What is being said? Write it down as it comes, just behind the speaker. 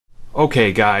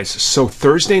Okay guys, so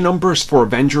Thursday numbers for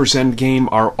Avengers Endgame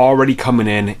are already coming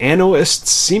in. Analysts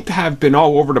seem to have been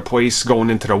all over the place going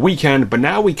into the weekend, but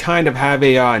now we kind of have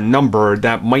a number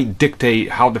that might dictate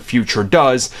how the future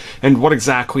does and what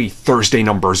exactly Thursday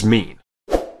numbers mean.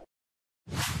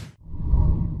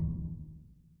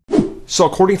 So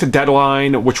according to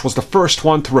Deadline, which was the first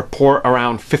one to report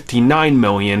around 59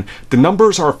 million, the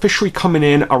numbers are officially coming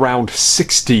in around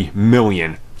 60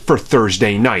 million. For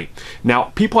Thursday night.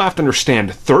 Now, people have to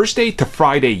understand, Thursday to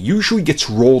Friday usually gets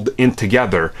rolled in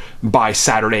together by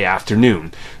Saturday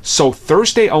afternoon. So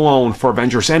Thursday alone for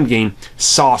Avengers Endgame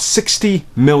saw $60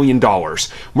 million.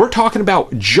 We're talking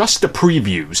about just the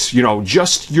previews,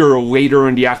 just your later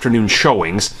in the afternoon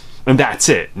showings, and that's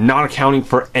it, not accounting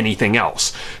for anything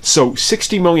else. So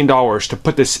 $60 million, to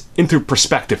put this into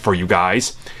perspective for you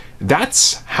guys,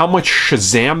 that's how much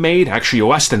Shazam made, actually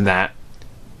less than that,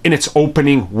 in its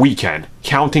opening weekend,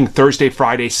 counting Thursday,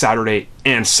 Friday, Saturday,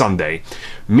 and Sunday.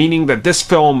 Meaning that this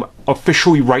film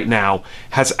officially right now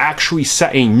has actually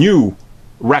set a new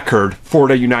record for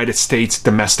the United States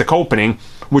domestic opening,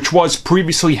 which was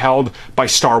previously held by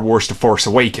Star Wars The Force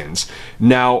Awakens.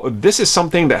 Now, this is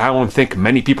something that I don't think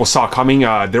many people saw coming.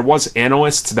 There was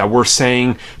analysts that were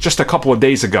saying just a couple of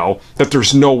days ago that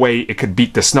there's no way it could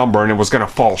beat this number and it was going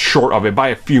to fall short of it by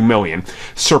a few million.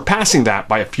 Surpassing that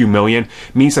by a few million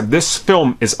means that this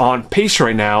film is on pace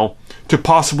right now to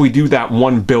possibly do that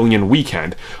 1 billion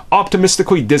weekend.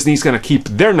 Optimistically, Disney's going to keep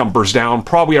their numbers down,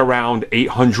 probably around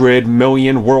 800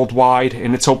 million worldwide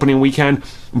in its opening weekend,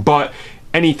 but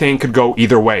anything could go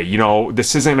either way.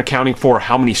 This isn't accounting for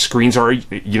how many screens are,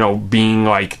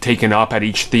 being taken up at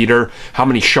each theater, how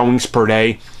many showings per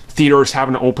day. Theaters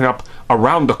having to open up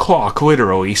around the clock,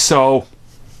 literally. So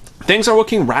things are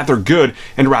looking rather good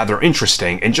and rather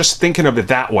interesting. And just thinking of it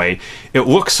that way, it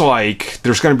looks like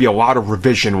there's going to be a lot of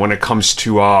revision when it comes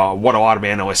to what a lot of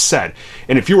analysts said.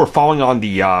 And if you were falling on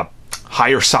the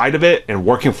higher side of it and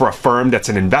working for a firm that's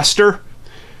an investor,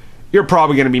 you're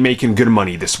probably going to be making good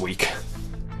money this week.